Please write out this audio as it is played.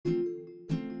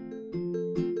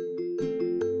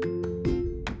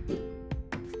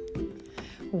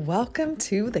Welcome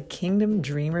to the Kingdom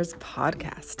Dreamers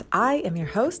podcast. I am your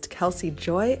host, Kelsey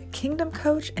Joy, Kingdom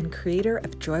Coach and creator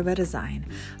of Joy by Design.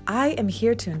 I am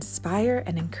here to inspire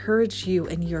and encourage you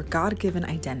in your God-given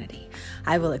identity.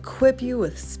 I will equip you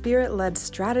with spirit-led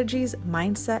strategies,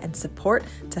 mindset, and support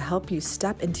to help you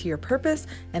step into your purpose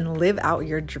and live out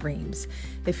your dreams.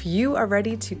 If you are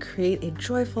ready to create a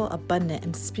joyful, abundant,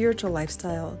 and spiritual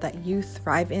lifestyle that you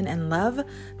thrive in and love,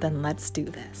 then let's do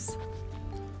this.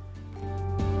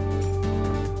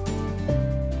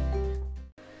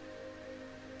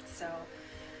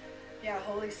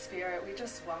 Holy Spirit, we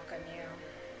just welcome you.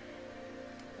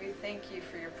 We thank you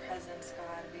for your presence,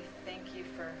 God. We thank you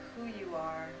for who you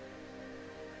are.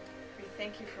 We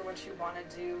thank you for what you want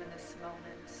to do in this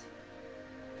moment.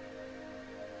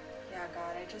 Yeah,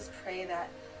 God, I just pray that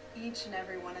each and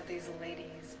every one of these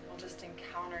ladies will just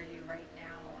encounter you right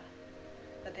now.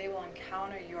 That they will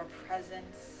encounter your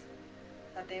presence.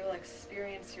 That they will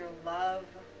experience your love,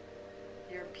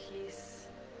 your peace,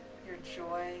 your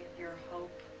joy, your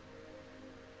hope.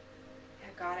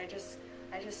 God, I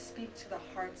just speak to the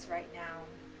hearts right now,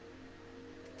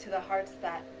 to the hearts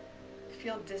that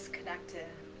feel disconnected,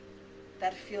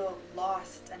 that feel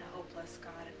lost and hopeless,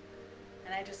 God.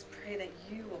 And I just pray that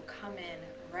you will come in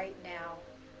right now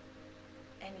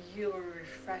and you will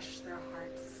refresh their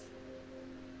hearts.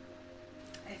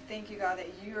 I thank you, God, that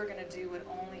you are going to do what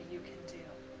only you can do.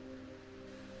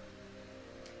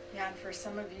 Yeah, and for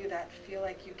some of you that feel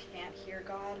like you can't hear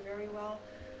God very well,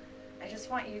 I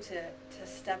just want you to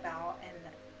step out and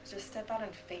just step out in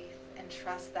faith and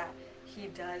trust that he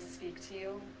does speak to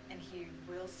you and he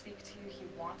will speak to you. He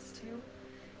wants to,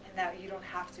 and that you don't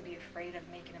have to be afraid of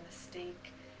making a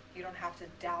mistake. You don't have to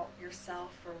doubt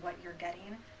yourself or what you're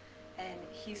getting. And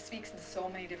he speaks in so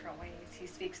many different ways. He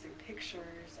speaks through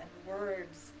pictures and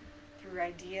words, through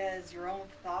ideas, your own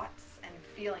thoughts and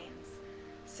feelings.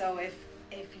 So if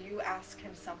you ask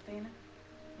him something,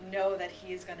 know that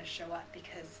he is going to show up,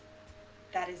 because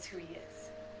that is who he is.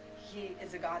 He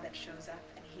is a God that shows up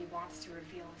and he wants to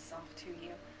reveal himself to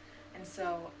you. And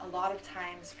so a lot of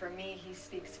times for me, he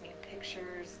speaks to me in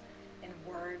pictures, in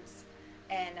words,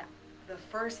 and the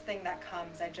first thing that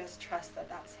comes, I just trust that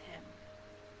that's him.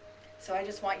 So I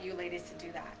just want you ladies to do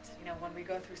that. You know, when we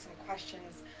go through some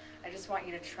questions, I just want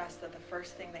you to trust that the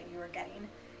first thing that you are getting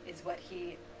is what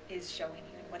he is showing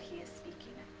you and what he is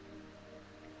speaking.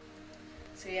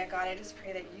 So yeah, God, I just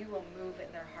pray that you will move in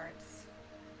their hearts.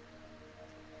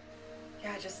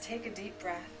 Yeah, just take a deep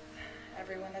breath.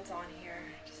 Everyone that's on here,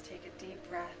 just take a deep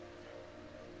breath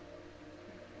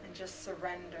and just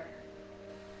surrender.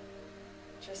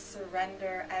 Just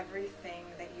surrender everything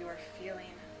that you are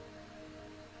feeling.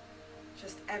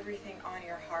 Just everything on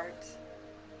your heart.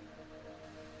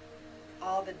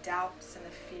 All the doubts and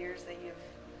the fears that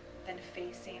you've been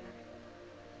facing.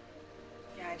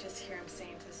 Yeah, I just hear him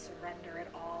saying to surrender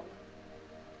it all.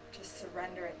 Just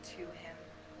surrender it to him.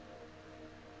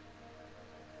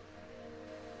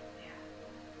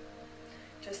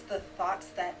 Just the thoughts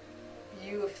that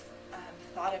you have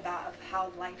thought about of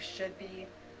how life should be,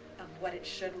 of what it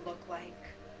should look like.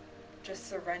 Just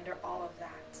surrender all of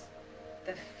that.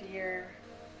 The fear,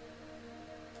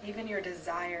 even your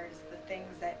desires, the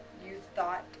things that you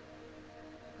thought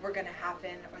were going to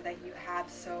happen or that you have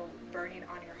so burning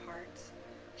on your heart.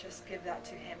 Just give that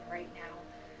to him right now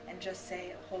and just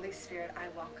say, Holy Spirit, I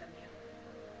welcome you.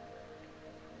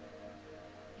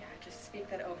 Just speak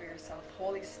that over yourself.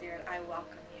 Holy Spirit, I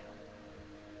welcome you.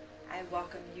 I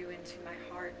welcome you into my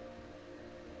heart.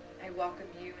 I welcome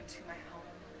you into my home.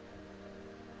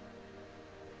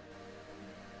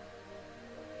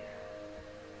 Yeah.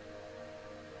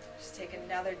 Just take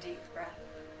another deep breath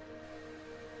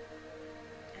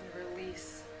and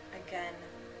release again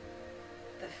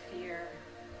the fear,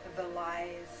 the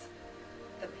lies,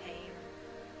 the pain.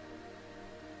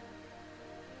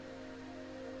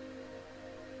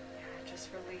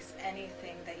 Just release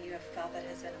anything that you have felt that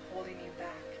has been holding you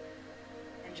back,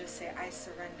 and just say, I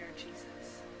surrender,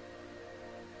 Jesus.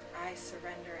 I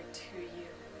surrender it to you.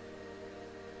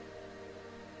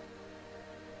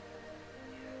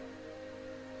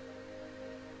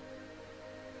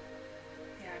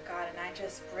 Yeah, God, and I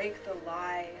just break the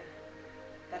lie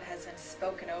that has been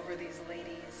spoken over these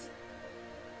ladies,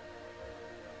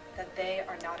 that they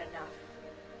are not enough.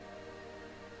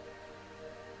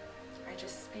 I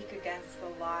just speak against the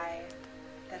lie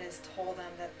that has told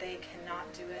them that they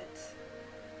cannot do it,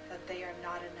 that they are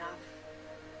not enough.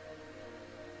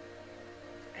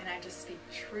 And I just speak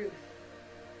truth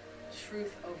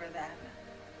over them,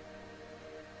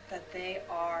 that they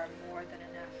are more than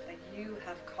enough, that you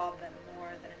have called them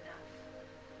more than enough.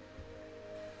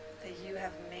 that you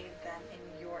have made them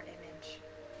in your image.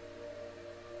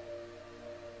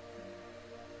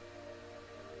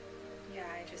 Yeah,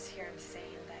 I just hear him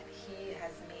saying that he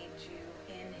has made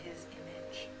you in his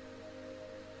image.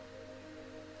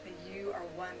 That you are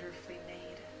wonderfully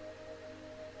made.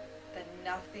 That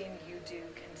nothing you do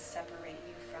can separate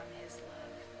you from his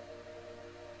love.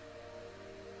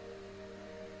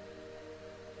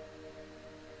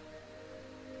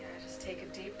 Yeah, just take a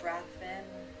deep breath in.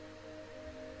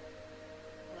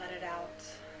 Let it out.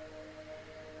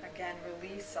 Again,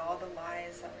 release all the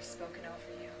lies that were spoken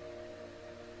over you.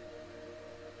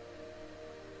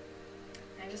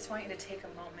 I just want you to take a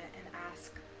moment and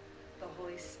ask the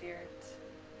Holy Spirit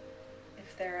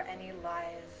if there are any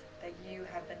lies that you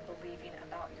have been believing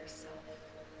about yourself.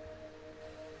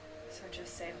 So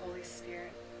just say, Holy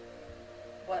Spirit,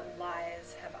 what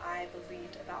lies have I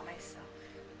believed about myself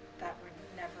that were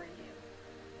never you?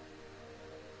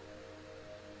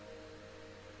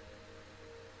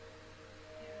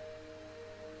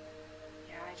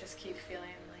 Yeah, I just keep feeling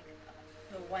like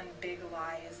the one big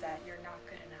lie is that you're not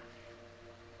good enough.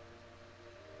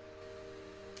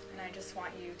 And I just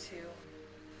want you to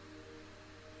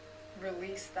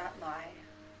release that lie.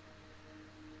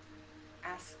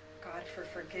 Ask God for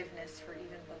forgiveness for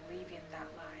even believing that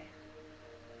lie.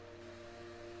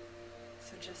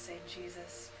 So just say,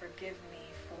 Jesus, forgive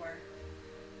me for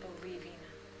believing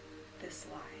this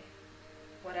lie.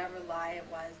 Whatever lie it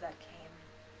was that came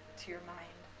to your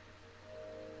mind,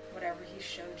 whatever he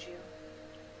showed you,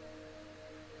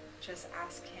 just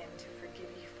ask him to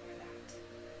forgive you for that.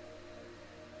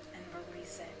 And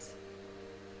release it.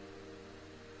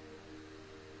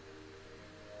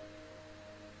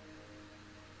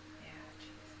 Yeah,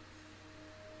 Jesus.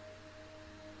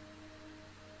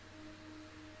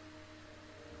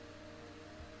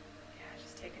 Yeah,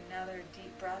 just take another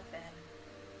deep breath in.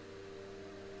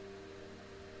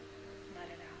 Let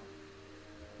it out.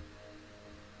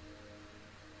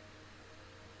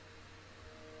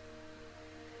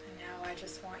 And now I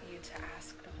just want you to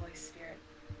ask the Holy Spirit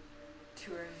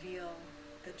to reveal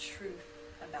the truth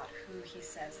about who he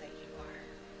says that you are.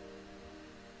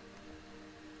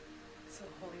 So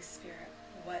Holy Spirit,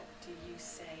 what do you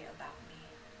say about me?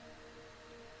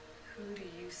 Who do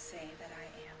you say that I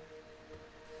am?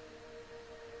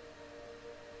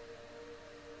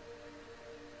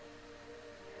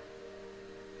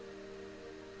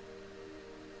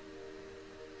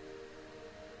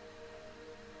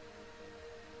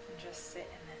 And just sit in it.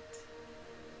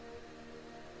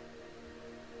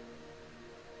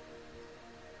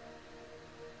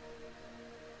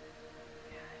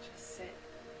 Sit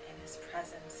in his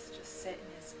presence, just sit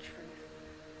in his truth.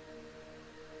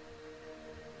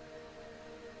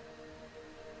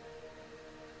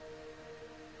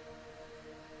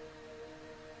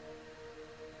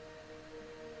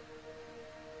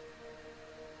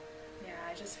 Yeah,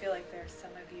 I just feel like there's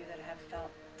some of you that have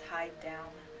felt tied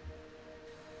down,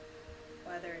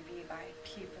 whether it be by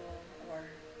people or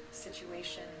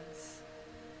situations,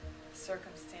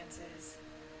 circumstances.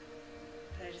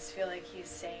 But I just feel like he's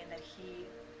saying that he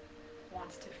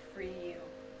wants to free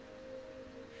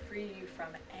you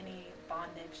from any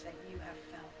bondage that you have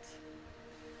felt.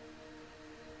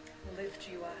 Lift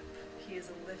you up. He is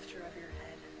a lifter of your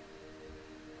head.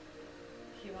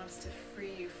 He wants to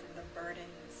free you from the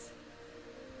burdens.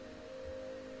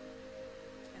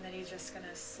 And then he's just going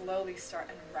to slowly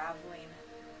start unraveling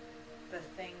the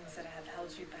things that have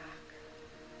held you back,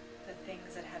 the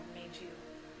things that have made you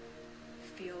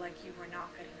feel like you were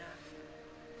not good enough,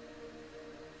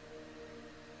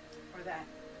 or that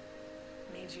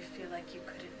made you feel like you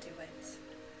couldn't do it.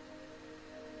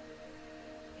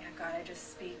 Yeah, God, I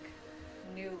just speak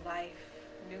new life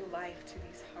to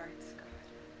these hearts, God.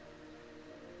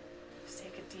 Just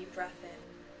take a deep breath in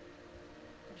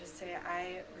and just say,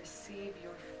 I receive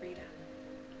your freedom.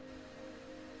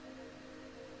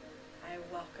 I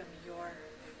welcome your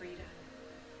freedom.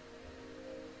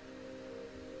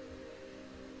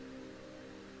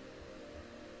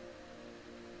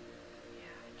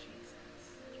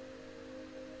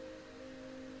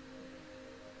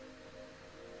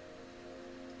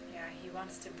 He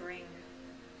wants to bring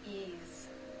ease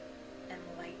and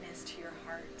lightness to your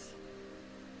heart.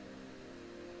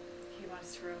 He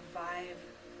wants to revive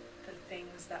the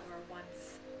things that were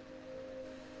once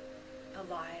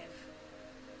alive.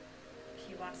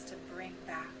 He wants to bring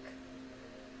back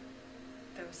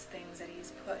those things that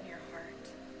he's put in your heart.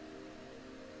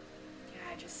 Yeah,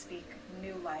 I just speak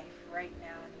new life right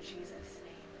now in Jesus'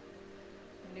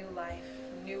 name. New life,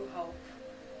 new hope,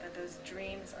 that those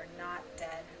dreams are not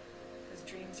dead. Those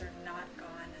dreams are not gone.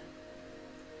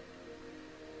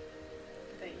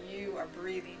 that you are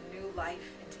breathing new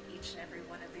life into each and every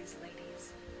one of these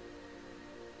ladies.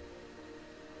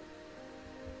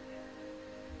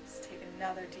 Just take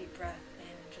another deep breath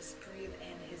in. Just breathe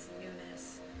in His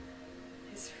newness,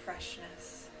 His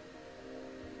freshness.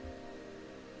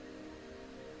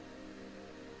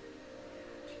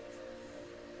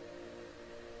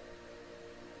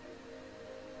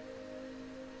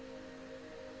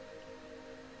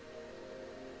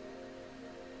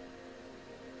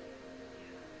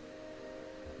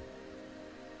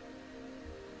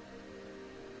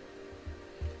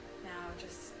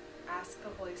 Just ask the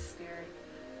Holy Spirit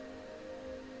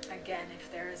again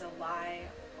if there is a lie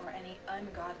or any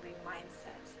ungodly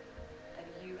mindset that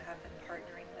you have been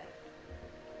partnering with.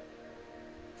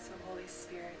 So Holy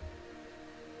Spirit,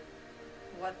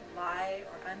 what lie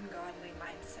or ungodly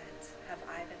mindset have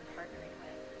I been partnering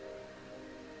with?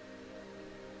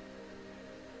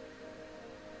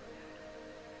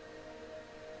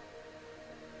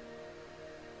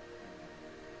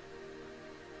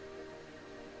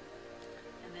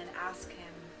 Ask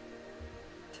Him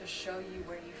to show you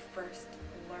where you first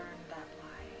learned that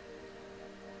lie.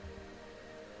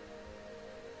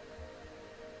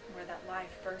 Where that lie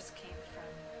first came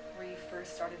from, where you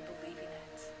first started believing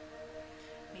it.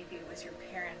 Maybe it was your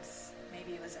parents,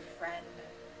 maybe it was a friend,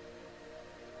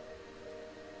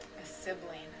 a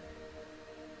sibling,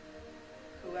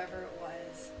 whoever it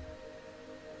was,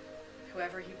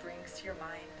 whoever He brings to your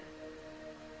mind.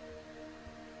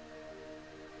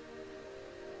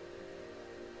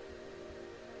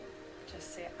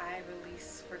 Just say, I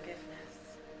release forgiveness.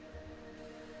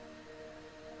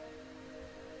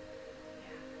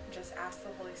 Yeah. Just ask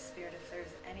the Holy Spirit if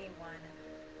there's anyone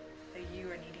that you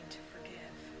are needing to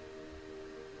forgive.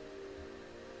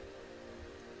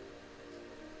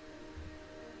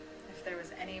 If there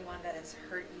was anyone that has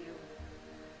hurt you,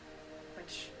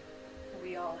 which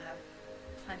we all have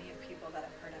plenty of people that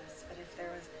have hurt us, but if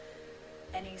there was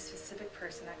any specific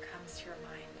person that comes to your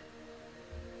mind,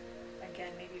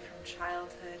 again, maybe from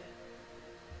childhood,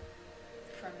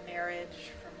 from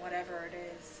marriage, from whatever it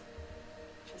is,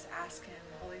 just ask Him,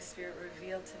 Holy Spirit,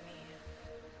 reveal to me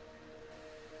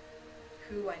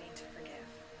who I need to forgive.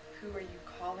 Who are you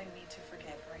calling me to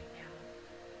forgive right now?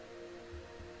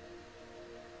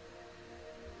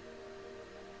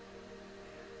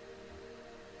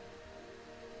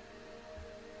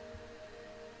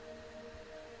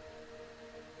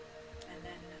 And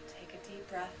then take a deep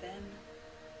breath in.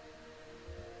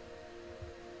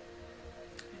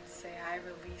 Say, I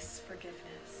release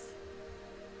forgiveness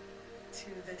to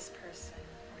this person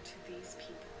or to these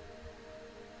people.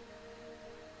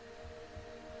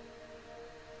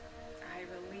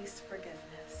 I release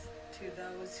forgiveness to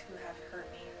those who have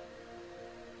hurt me.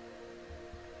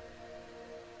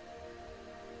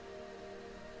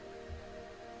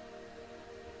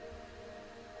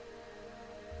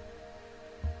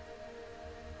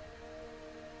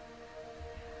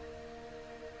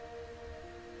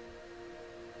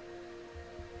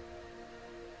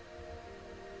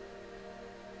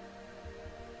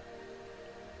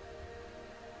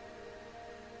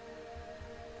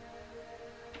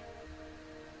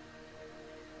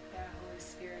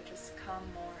 Spirit, just come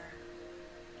more.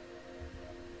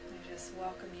 I just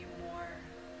welcome you more,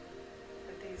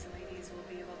 that these ladies will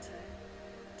be able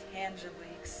to tangibly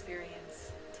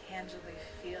experience, tangibly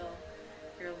feel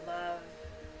your love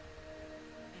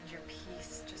and your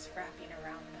peace just wrapping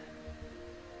around them.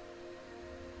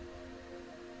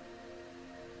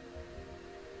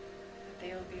 That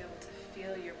they will be able to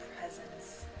feel your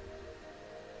presence.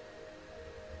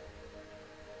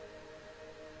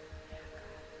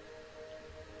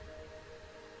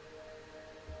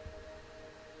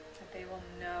 They will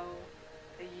know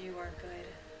that you are good,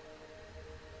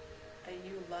 that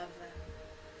you love them,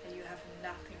 that you have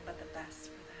nothing but the best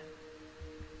for them.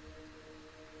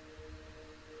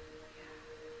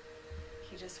 Yeah.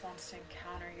 He just wants to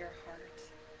encounter your heart.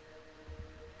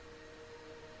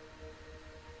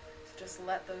 So just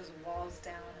let those walls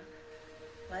down.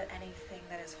 Let anything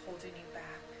that is holding you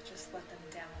back, just let them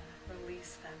down.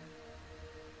 Release them.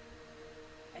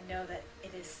 And know that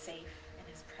it is safe in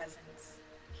His presence.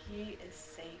 He is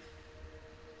safe,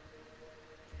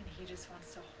 and He just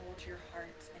wants to hold your heart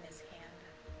in His hand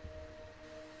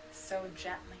so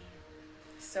gently,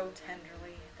 so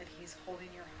tenderly, that He's holding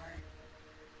your heart.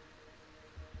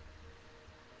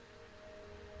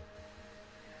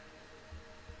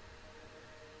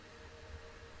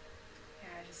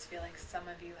 Yeah, I just feel like some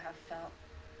of you have felt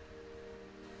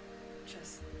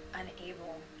just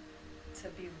unable to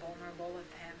be vulnerable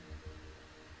with Him.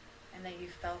 And that you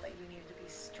felt that you needed to be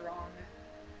strong,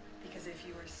 because if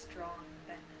you were strong,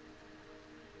 then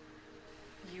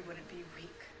you wouldn't be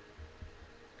weak.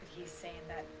 But he's saying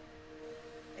that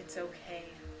it's okay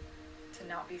to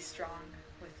not be strong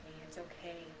with me. It's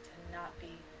okay to not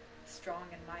be strong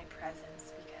in my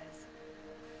presence, because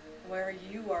where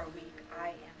you are weak, I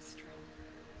am strong.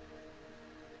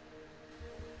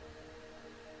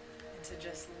 And to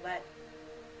just let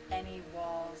any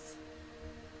walls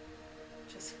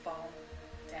just fall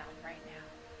down right now.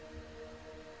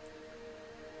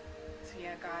 So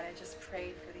yeah, God, I just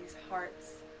pray for these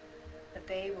hearts, that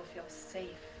they will feel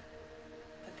safe,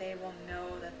 that they will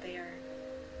know that they are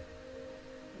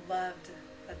loved,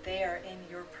 that they are in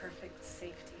your perfect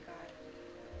safety, God,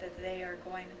 that they are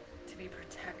going to be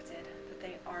protected, that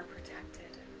they are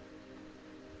protected.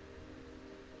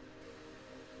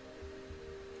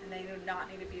 And they do not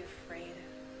need to be afraid.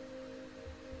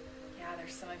 Yeah,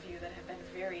 there's some of you that have been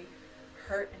very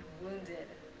hurt and wounded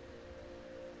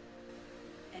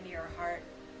in your heart,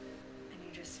 and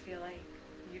you just feel like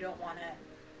you don't want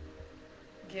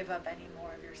to give up any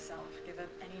more of yourself, give up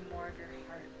any more of your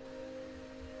heart.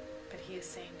 But he is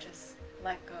saying, just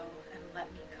let go and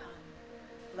let me come.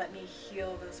 Let me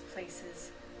heal those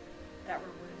places that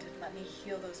were wounded. Let me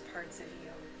heal those parts of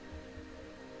you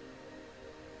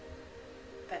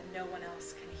that no one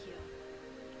else can heal.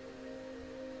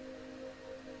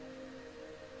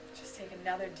 Just take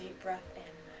another deep breath in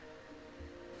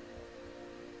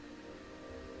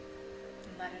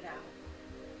and let it out.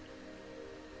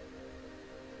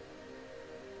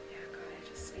 Yeah, God, I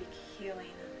just speak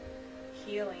healing,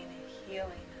 healing,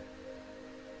 healing.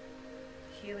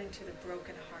 Healing to the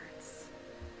broken hearts.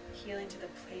 Healing to the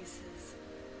places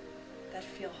that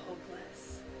feel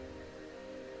hopeless.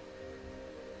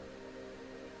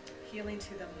 Healing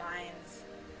to the minds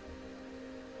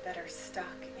that are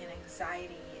stuck in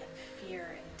anxiety and fear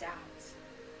and doubt.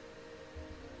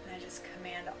 And I just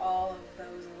command all of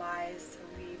those lies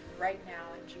to leave right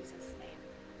now in Jesus' name.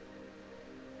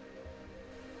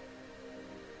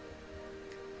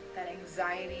 That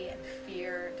anxiety and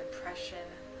fear, depression,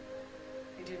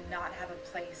 they do not have a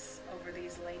place over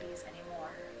these ladies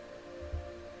anymore.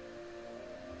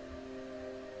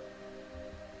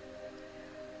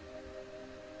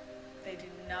 They do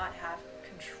not have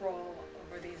control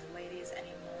over these ladies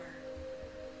anymore.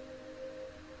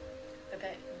 But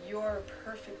that your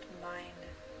perfect mind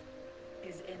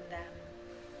is in them.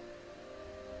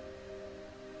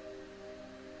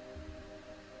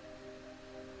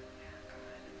 Yeah,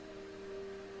 God.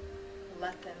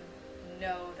 Let them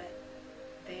know that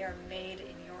they are made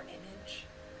in your image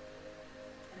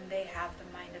and they have the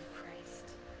mind of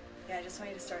Christ. Yeah, I just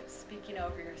want you to start speaking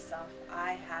over yourself.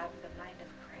 I have the mind of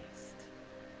Christ.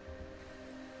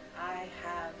 I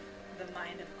have the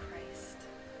mind of Christ.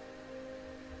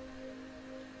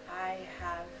 I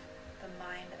have the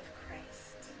mind of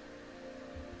Christ.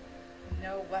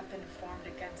 No weapon formed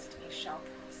against me shall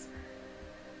prosper.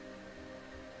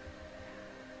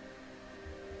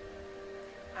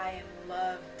 I am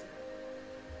loved.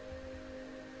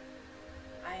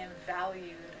 I am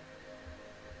valued.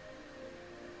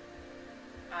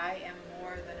 I am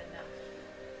more than enough.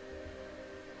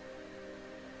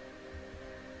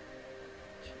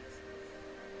 Jesus.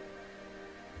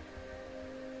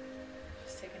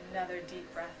 Just take another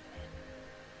deep breath in.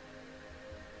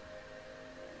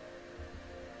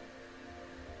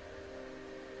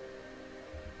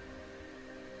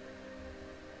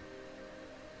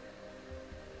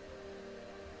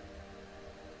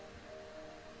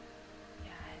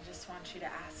 I just want you to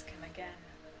ask him again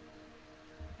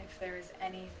if there is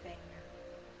anything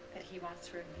that he wants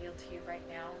to reveal to you right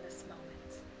now in this moment.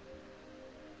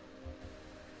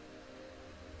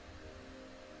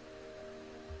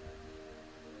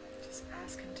 Just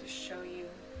ask him to show you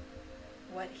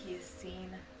what he has seen,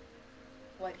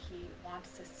 what he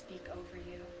wants to speak over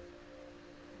you,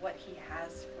 what he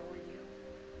has for you.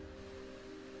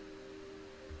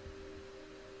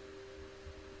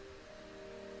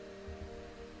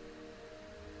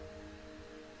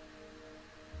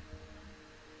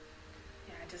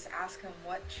 Just ask him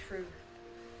what truth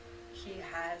he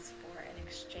has for an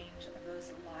exchange of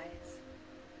those lies.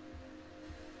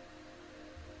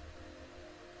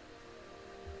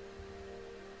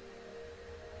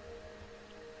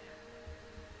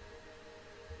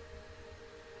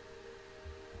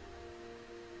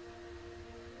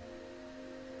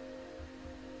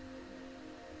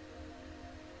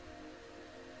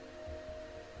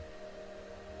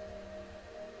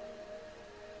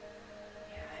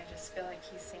 Feel like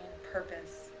he's saying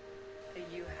purpose, that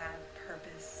you have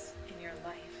purpose in your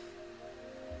life.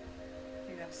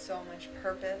 You have so much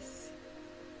purpose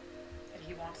that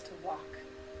he wants to walk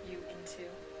you into,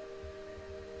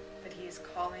 that he is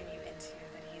calling you into,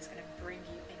 that he's going to bring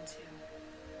you into.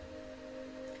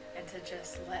 And to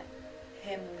just let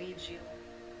him lead you.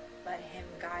 Let him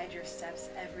guide your steps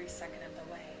every second of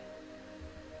the way.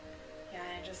 Yeah,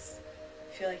 and I just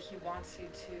feel like he wants you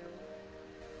to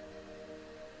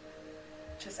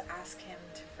just ask him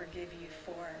to forgive you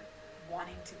for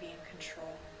wanting to be in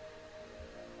control.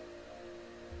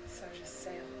 So just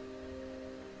say,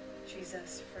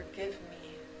 Jesus, forgive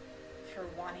me for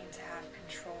wanting to have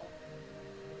control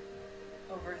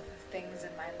over the things in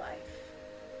my life.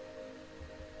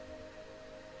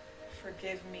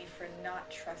 Forgive me for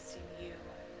not trusting you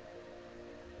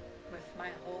with my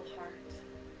whole heart.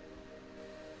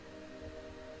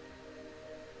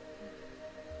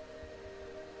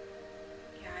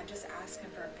 Yeah, I just ask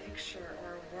him for a picture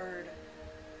or a word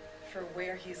for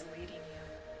where he's leading you.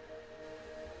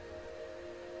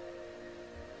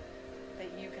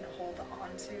 That you can hold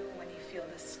on to when you feel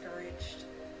discouraged.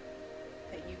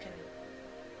 That you can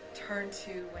turn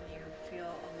to when you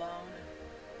feel alone.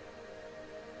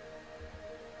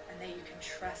 And that you can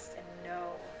trust and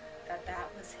know that that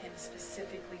was him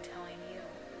specifically telling you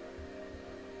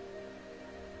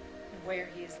where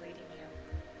he is leading you.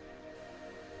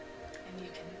 And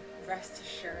you can rest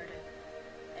assured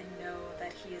and know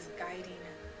that he is guiding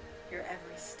your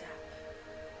every step.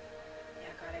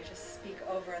 Yeah, God, I just speak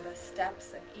over the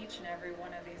steps of each and every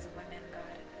one of these women,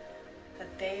 God,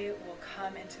 that they will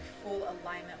come into full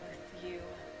alignment with you,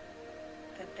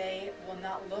 that they will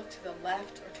not look to the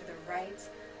left or to the right,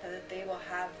 that they will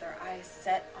have their eyes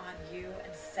set on you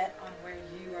and set on where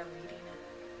you are leading,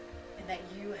 and that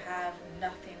you have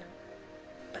nothing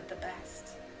but the best,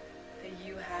 that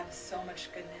you have so much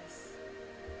goodness,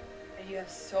 that you have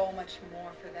so much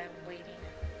more for them waiting,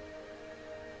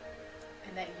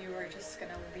 and that you are just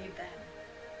going to lead them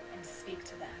and speak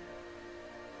to them.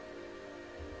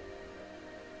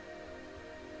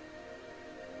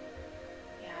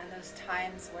 Yeah, and those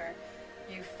times where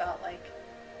you felt like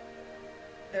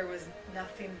there was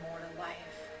nothing more to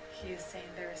life, he is saying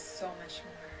there is so much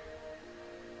more.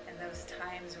 And those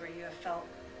times where you have felt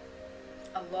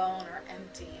alone or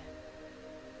empty,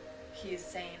 he is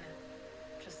saying,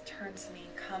 just turn to me,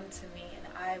 come to me, and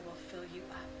I will fill you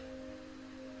up.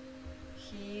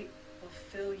 He will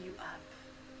fill you up.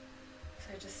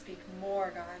 So I just speak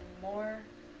more, God, more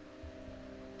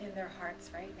in their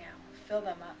hearts right now. Fill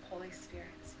them up, Holy Spirit.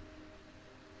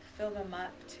 Fill them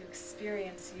up to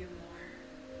experience you more.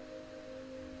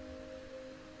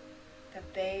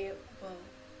 That they will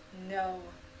know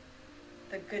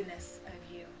the goodness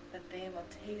of you, that they will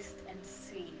taste and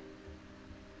see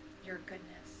your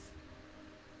goodness.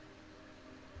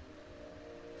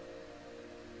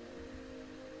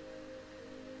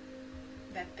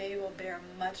 That they will bear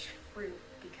much fruit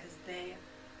because they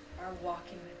are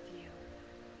walking with you.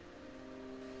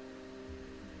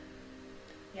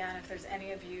 Yeah, and if there's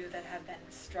any of you that have been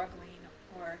struggling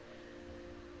or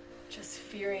just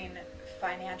fearing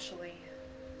financially,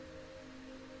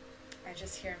 I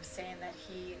just hear him saying that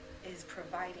he is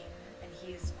providing and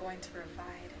he is going to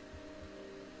provide,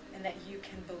 and that you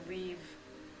can believe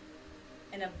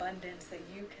in abundance, that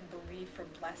you can believe for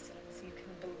blessings, you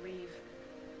can believe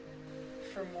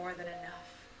for more than enough.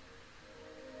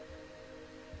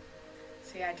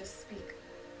 So yeah, I just speak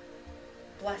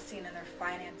blessing in their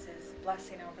finances,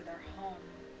 blessing over their home,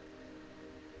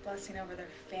 blessing over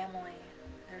their family,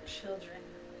 their children,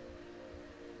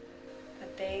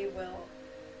 that they will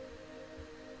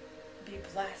be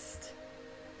blessed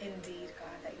indeed,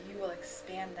 God, that you will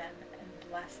expand them and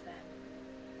bless them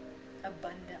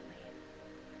abundantly.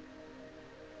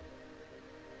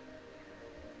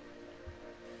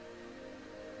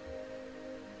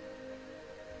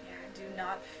 Yeah, do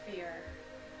not fear.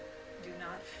 Do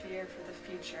not fear for the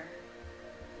future,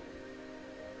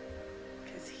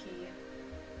 because he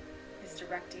is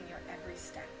directing your every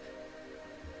step.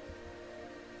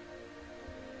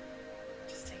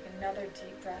 Just take another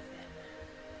deep breath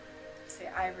in. Say,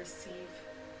 I receive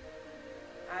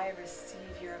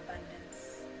your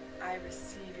abundance. I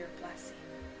receive your blessing.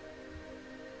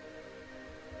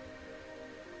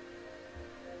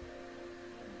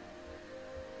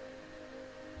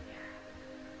 Yeah.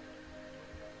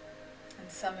 And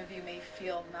some of you may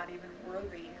feel not even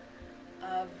worthy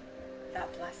of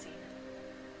that blessing,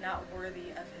 not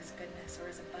worthy of his goodness or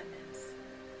his abundance.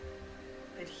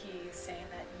 But he is saying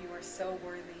that you are so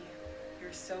worthy.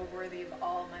 You're so worthy of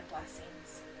all my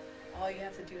blessings. All you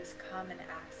have to do is come and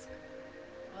ask.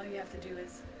 All you have to do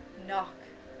is knock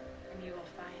and you will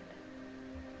find.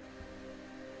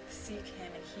 Seek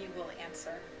him and he will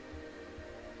answer.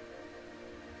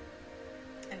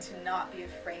 And to not be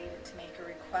afraid to make a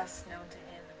request known to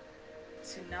him,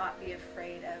 to not be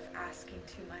afraid of asking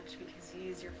too much, because He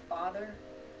is your Father.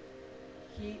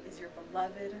 He is your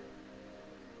beloved.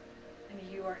 And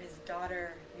you are His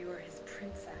daughter. You are His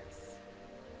princess.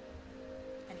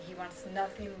 And He wants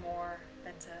nothing more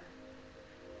than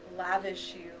to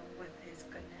lavish you with His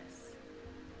goodness,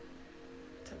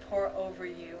 to pour over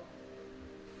you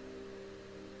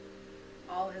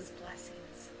all His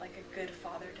blessings like a good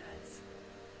Father does.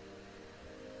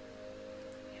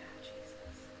 Yeah,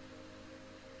 Jesus.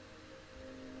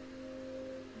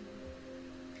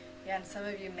 Yeah, and some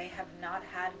of you may have not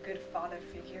had good father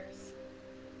figures,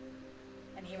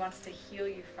 and He wants to heal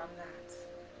you from that.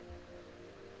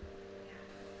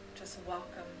 Yeah. Just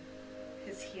welcome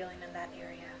His healing in that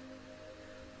area.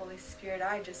 Holy Spirit,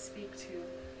 I just speak to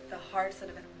the hearts that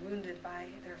have been wounded by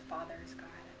their fathers, God,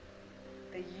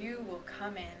 that you will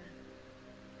come in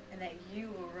and that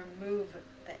you will remove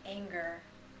the anger,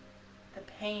 the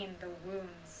pain, the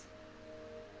wounds,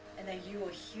 and that you will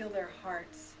heal their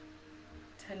hearts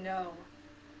to know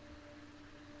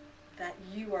that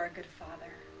you are a good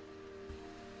Father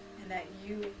and that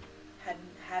you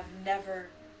have never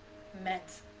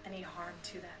meant any harm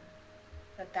to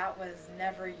them, that was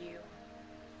never you.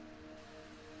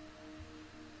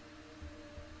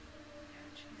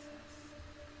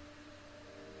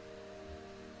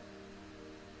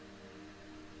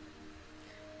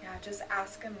 Just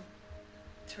ask Him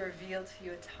to reveal to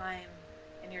you a time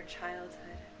in your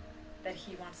childhood that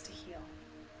He wants to heal.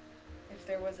 If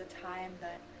there was a time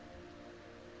that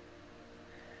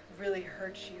really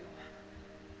hurt you,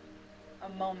 a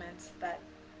moment that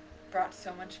brought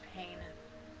so much pain,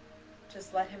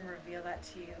 just let Him reveal that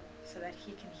to you so that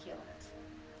He can heal it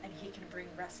and He can bring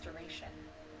restoration.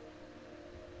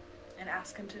 And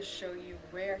ask Him to show you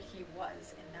where He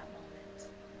was in that moment.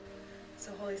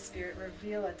 So Holy Spirit,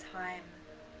 reveal a time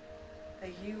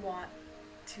that you want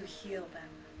to heal them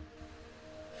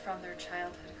from their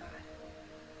childhood, God.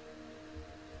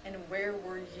 And where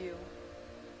were you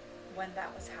when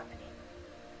that was happening?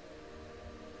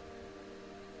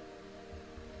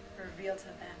 Reveal to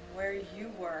them where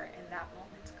you were in that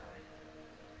moment, God.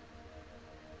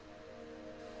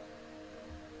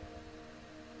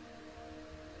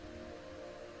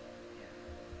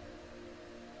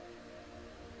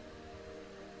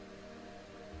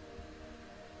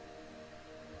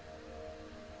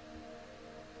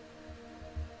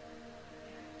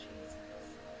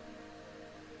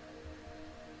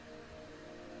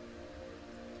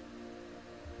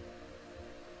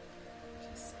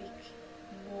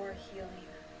 Healing,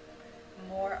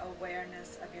 more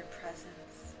awareness of your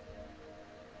presence.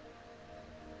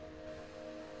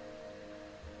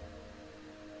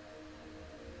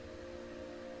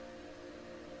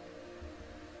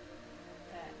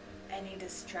 That any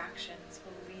distractions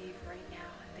will leave right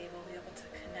now and they will be able to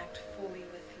connect fully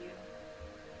with you.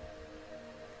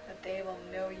 That they will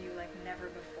know you like never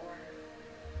before.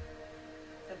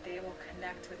 That they will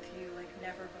connect with you like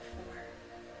never before.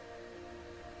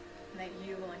 And that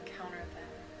you will encounter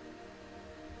them.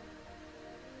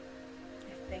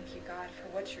 I thank you, God, for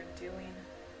what you're doing.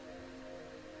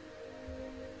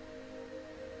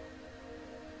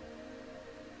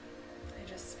 I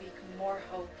just speak more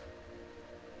hope,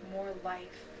 more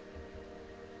life.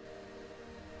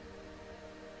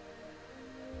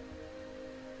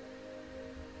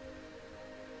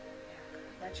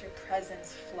 Let your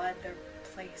presence flood their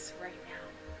place right now.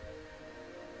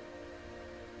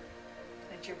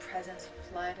 Let your presence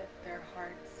flood their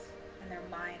hearts and their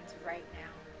minds right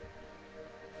now.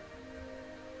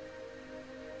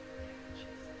 Jesus.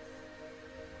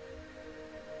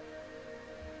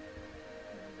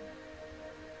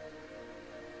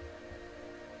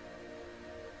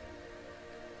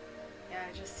 Yeah,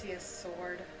 I just see a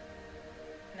sword,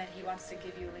 and that He wants to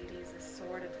give you, ladies, a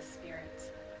sword of the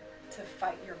Spirit to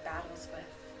fight your battles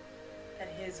with. That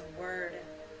His word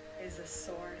is a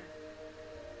sword.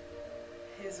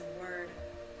 His word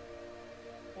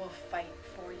will fight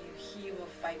for you. He will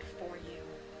fight for you.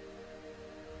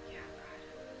 Yeah,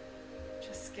 God.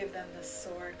 Just give them the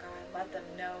sword, God. Let them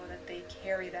know that they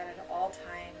carry that at all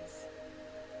times.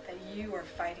 That you are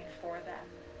fighting for them.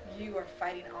 You are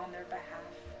fighting on their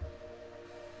behalf.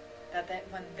 That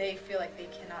when they feel like they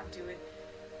cannot do it,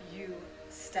 you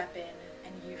step in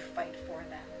and you fight for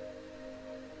them.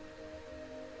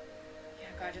 Yeah,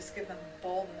 God, just give them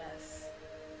boldness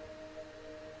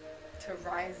to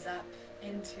rise up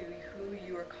into who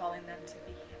you are calling them to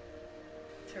be.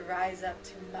 To rise up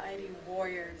to mighty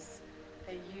warriors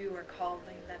that you are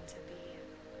calling them to be.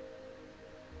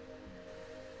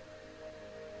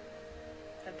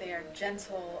 That they are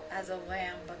gentle as a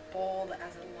lamb, but bold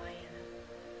as a lion.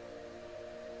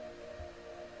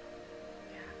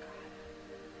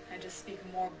 just speak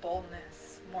more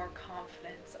boldness, more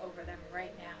confidence over them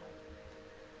right now.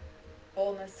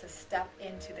 Boldness to step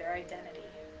into their identity.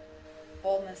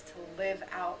 Boldness to live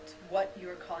out what you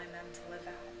are calling them to live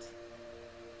out.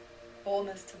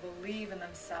 Boldness to believe in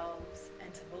themselves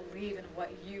and to believe in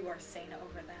what you are saying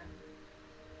over them.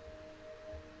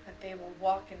 That they will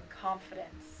walk in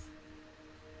confidence.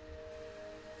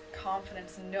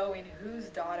 Confidence knowing whose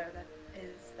daughter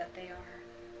that they are.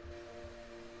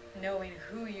 Knowing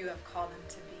who you have called them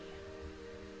to be.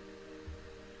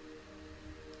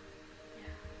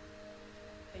 Yeah.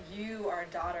 That you are a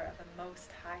daughter of the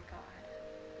Most High God.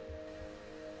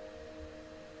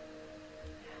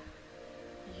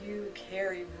 Yeah. You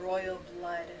carry royal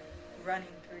blood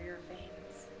running through your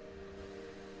veins.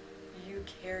 You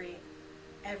carry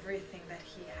everything that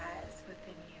He has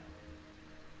within you.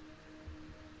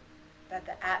 That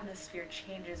the atmosphere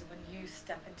changes when you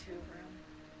step into a room.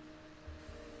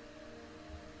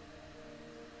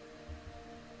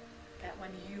 That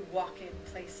when you walk in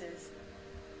places,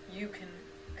 you can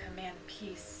command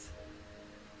peace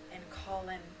and call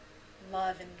in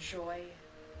love and joy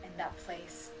in that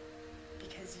place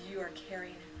because you are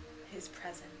carrying His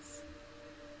presence.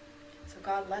 So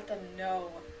God, let them know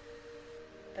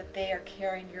that they are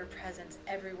carrying your presence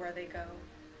everywhere they go.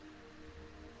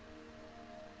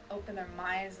 Open their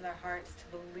minds and their hearts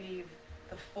to believe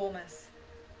the fullness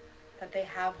that they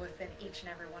have within each and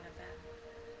every one of them.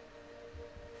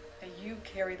 That you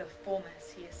carry the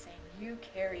fullness, He is saying. You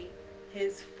carry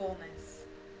His fullness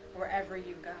wherever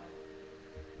you go.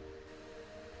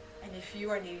 And if you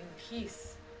are needing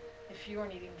peace, if you are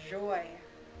needing joy,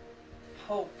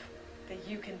 hope, that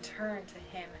you can turn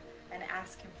to Him and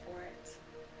ask Him for it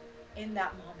in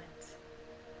that moment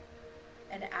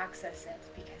and access it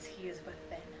because He is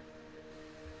within.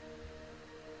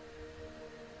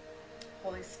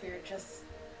 Holy Spirit, just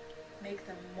make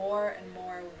them more and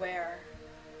more aware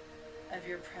of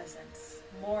your presence,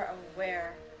 more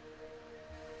aware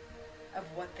of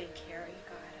what they carry,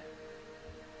 God.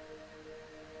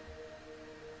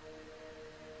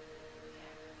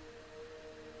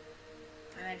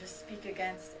 And I just speak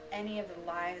against any of the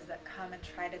lies that come and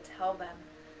try to tell them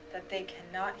that they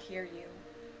cannot hear you,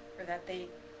 or that they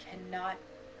cannot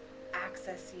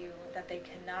access you, that they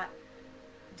cannot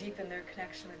deepen their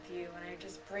connection with you. And I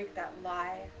just break that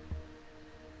lie.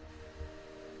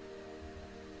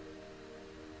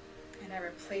 And I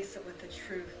replace it with the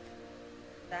truth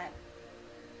that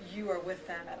you are with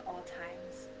them at all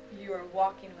times. You are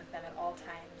walking with them at all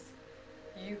times.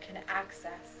 You can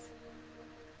access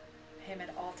Him at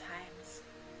all times.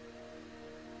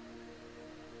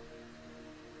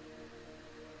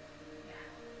 Yeah.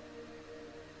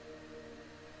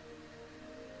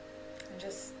 And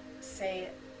just say,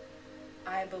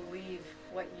 I believe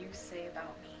what you say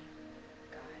about me,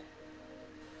 God.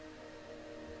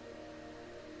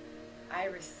 I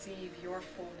receive your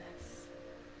fullness.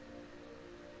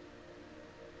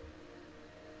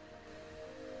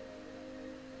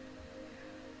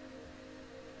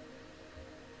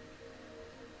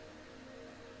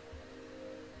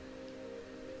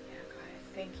 Yeah, God,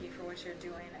 I thank you for what you're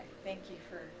doing. I thank you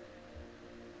for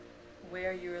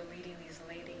where you're leading these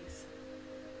ladies.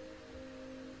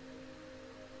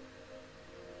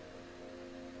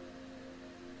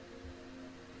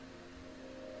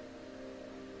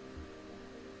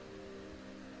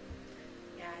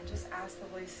 And just ask the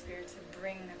Holy Spirit to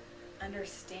bring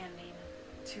understanding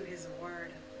to His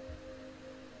Word,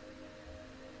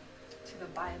 to the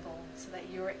Bible, so that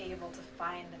you are able to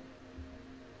find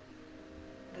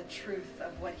the truth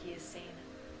of what He is saying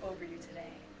over you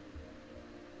today.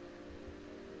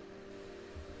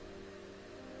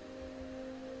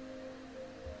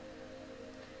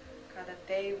 God, that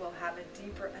they will have a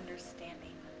deeper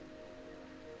understanding.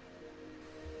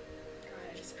 God,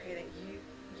 I just pray that you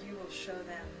will show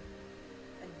them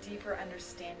a deeper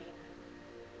understanding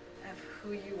of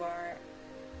who you are.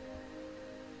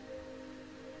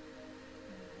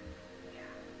 Yeah.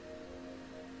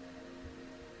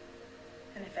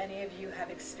 And if any of you have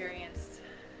experienced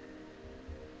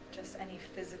just any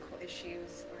physical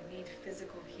issues or need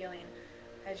physical healing,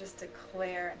 I just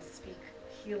declare and speak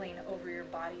healing over your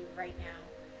body right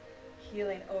now.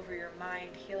 Healing over your mind,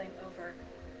 healing over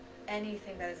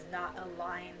anything that is not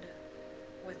aligned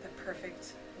with the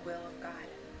perfect will of God.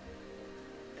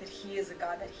 That He is a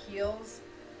God that heals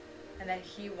and that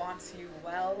He wants you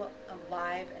well,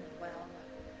 alive, and well.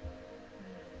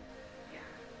 Yeah.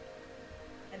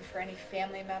 And for any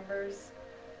family members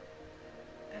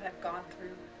that have gone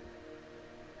through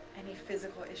any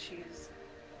physical issues,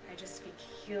 I just speak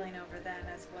healing over them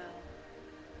as well.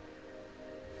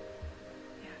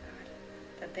 Yeah, God,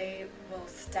 that they will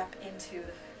step into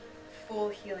the full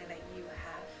healing that you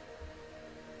have.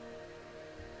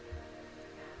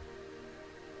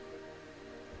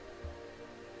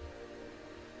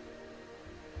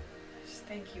 Just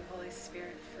thank you, Holy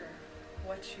Spirit, for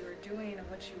what you are doing and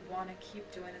what you want to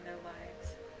keep doing in their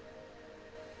lives.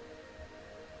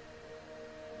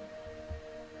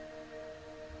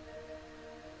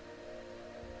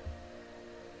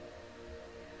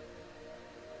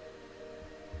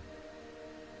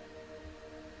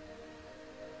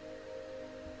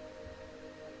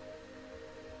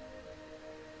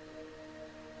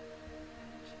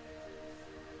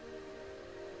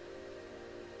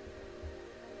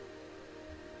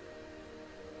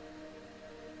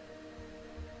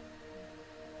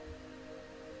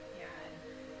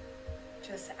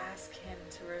 Just ask him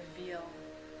to reveal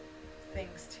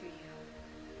things to you.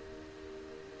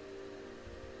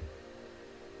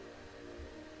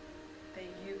 That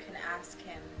you can ask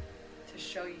him to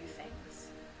show you things,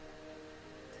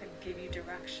 to give you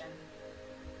direction,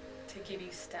 to give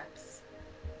you steps,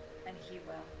 and he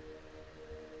will.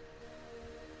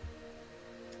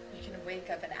 You can wake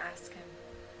up and ask him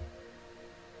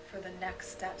for the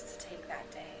next steps to take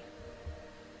that day.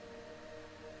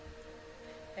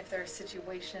 If there are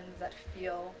situations that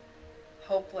feel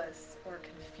hopeless or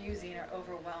confusing or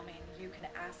overwhelming, you can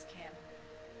ask him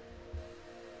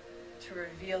to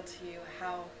reveal to you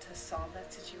how to solve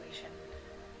that situation,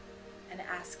 and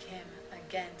ask him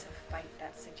again to fight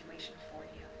that situation for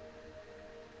you.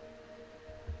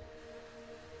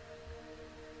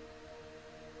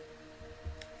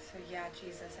 So yeah,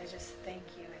 Jesus, I just thank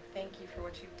you. I thank you for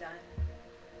what you've done.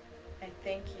 I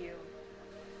thank you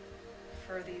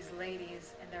for these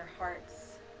ladies and their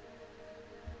hearts.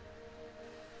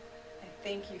 I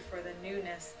thank you for the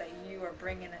newness that you are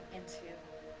bringing them into,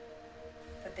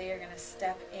 that they are going to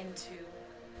step into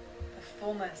the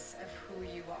fullness of who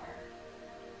you are,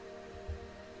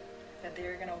 that they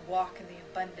are going to walk in the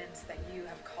abundance that you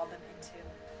have called them into.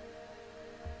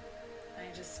 And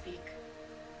I just speak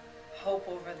hope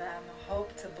over them,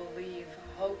 hope to believe,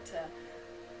 hope to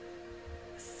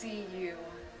see you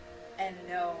and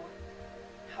know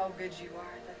how good you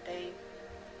are, that they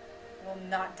will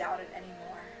not doubt it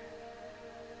anymore,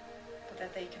 but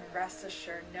that they can rest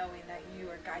assured knowing that you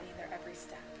are guiding their every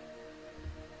step.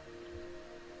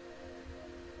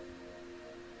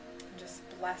 And just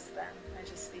bless them. I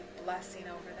just speak blessing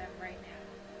over them right now.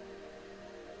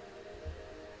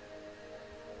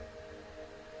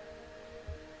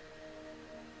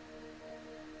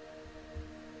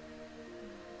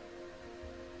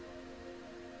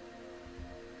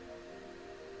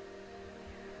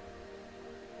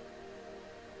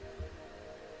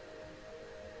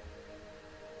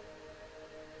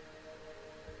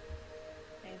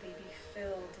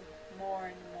 Filled more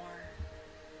and more.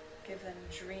 Give them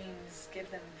dreams, give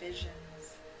them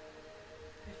visions.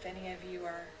 If any of you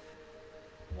are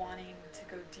wanting to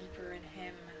go deeper in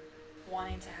him,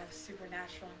 wanting to have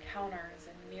supernatural encounters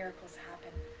and miracles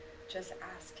happen, just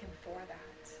ask him for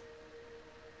that.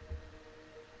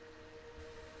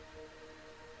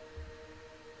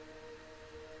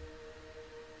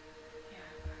 Yeah,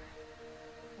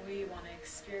 God. We want to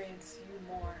experience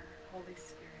you more, Holy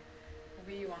Spirit.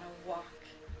 We want to walk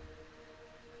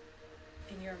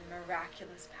in your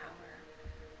miraculous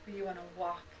power. We want to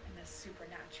walk in the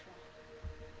supernatural.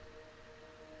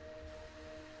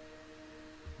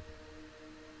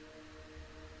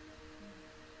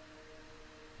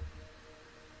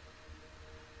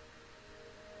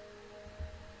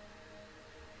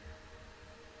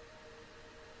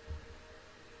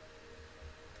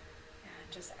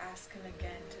 And just ask him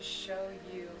again to show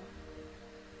you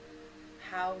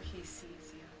how he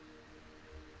sees you,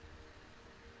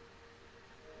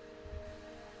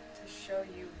 to show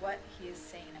you what he is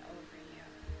saying over you.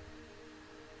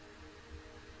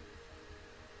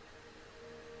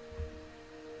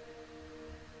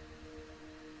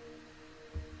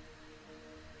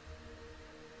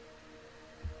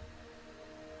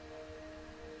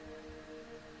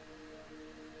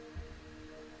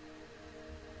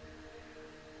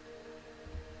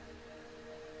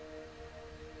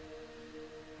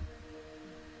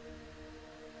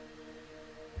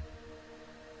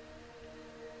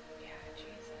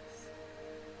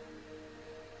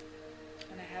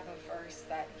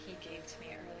 That he gave to me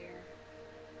earlier.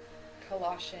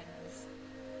 Colossians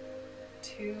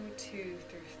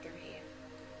 2:2-3.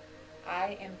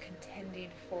 I am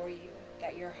contending for you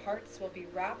that your hearts will be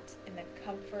wrapped in the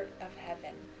comfort of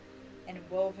heaven and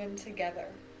woven together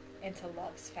into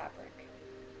love's fabric.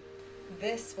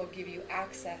 This will give you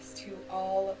access to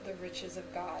all the riches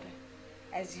of God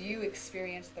as you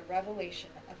experience the revelation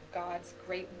of God's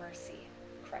great mercy,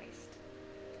 Christ.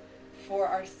 For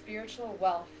our spiritual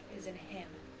wealth is in Him,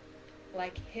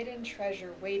 like hidden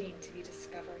treasure waiting to be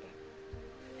discovered.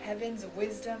 Heaven's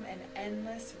wisdom and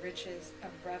endless riches of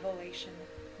revelation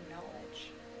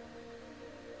knowledge.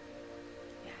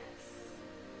 Yes.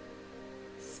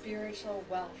 Spiritual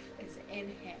wealth is in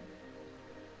Him,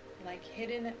 like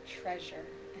hidden treasure,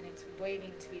 and it's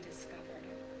waiting to be discovered.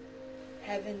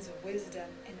 Heaven's wisdom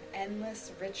and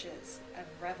endless riches of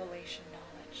revelation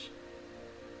knowledge.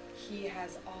 He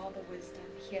has all the wisdom,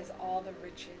 He has all the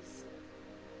riches,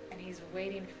 and He's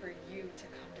waiting for you to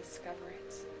come discover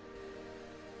it.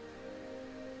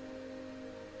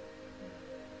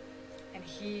 And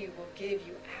He will give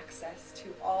you access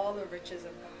to all the riches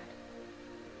of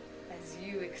God as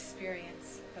you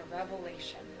experience the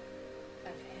revelation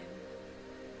of Him.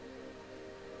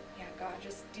 Yeah, God,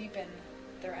 just deepen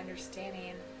their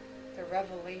understanding, the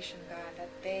revelation, God, that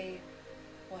they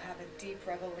will have a deep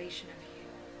revelation of You,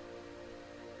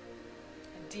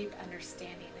 a deep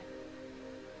understanding,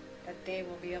 that they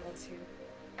will be able to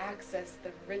access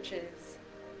the riches,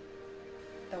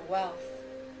 the wealth,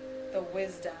 the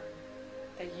wisdom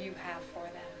that You have for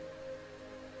them.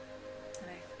 And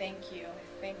I thank You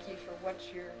for what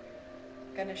You're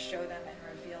going to show them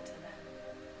and reveal to them.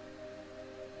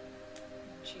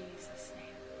 In Jesus' name.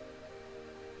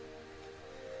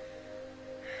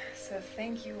 So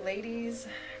thank you, ladies,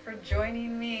 for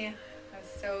joining me.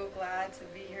 I'm so glad to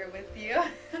be here with you.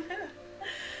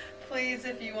 Please,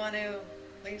 if you want to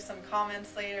leave some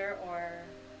comments later or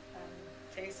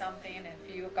say something,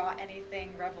 if you got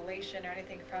anything, revelation or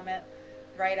anything from it,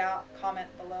 write out, comment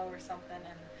below or something.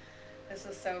 And this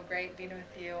was so great being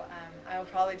with you. I will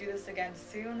probably do this again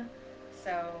soon,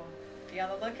 so be on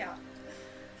the lookout.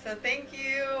 So thank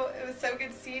you. It was so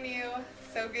good seeing you.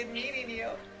 So good meeting you.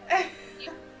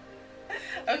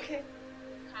 Okay.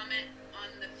 Comment on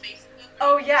the Facebook?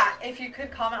 Oh yeah, if you could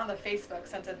comment on the Facebook,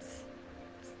 since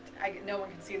no one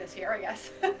can see this here, I guess.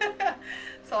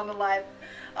 It's on the live.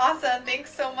 Awesome.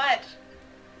 Thanks so much.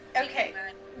 Okay.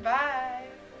 Bye.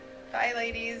 Bye,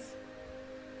 ladies.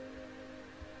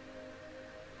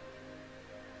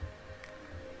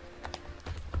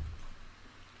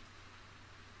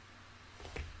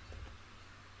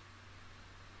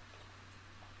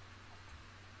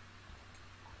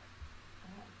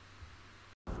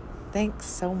 Thanks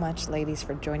so much, ladies,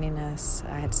 for joining us.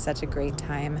 I had such a great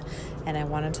time, and I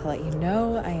wanted to let you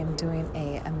know I am doing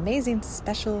an amazing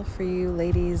special for you,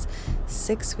 ladies.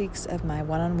 6 weeks of my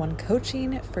one-on-one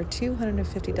coaching for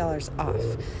 $250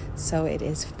 off. So it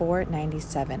is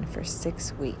 $497 for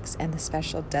 6 weeks, and the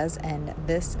special does end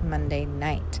this Monday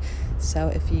night. So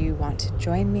if you want to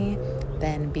join me,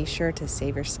 then be sure to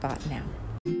save your spot now.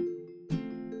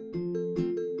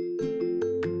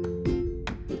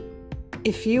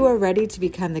 If you are ready to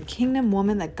become the kingdom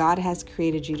woman that God has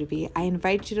created you to be, I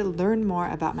invite you to learn more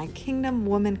about my Kingdom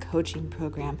Woman Coaching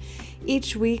Program.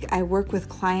 Each week, I work with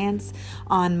clients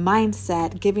on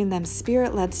mindset, giving them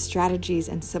spirit-led strategies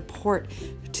and support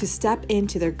to step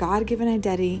into their God-given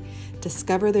identity,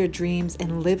 discover their dreams,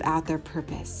 and live out their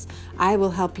purpose. I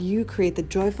will help you create the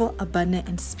joyful, abundant,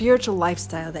 and spiritual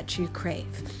lifestyle that you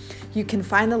crave. You can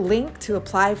find the link to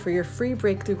apply for your free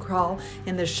breakthrough call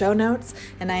in the show notes,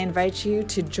 and I invite you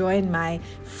to join my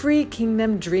free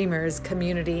Kingdom Dreamers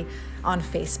community on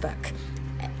Facebook.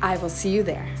 I will see you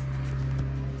there.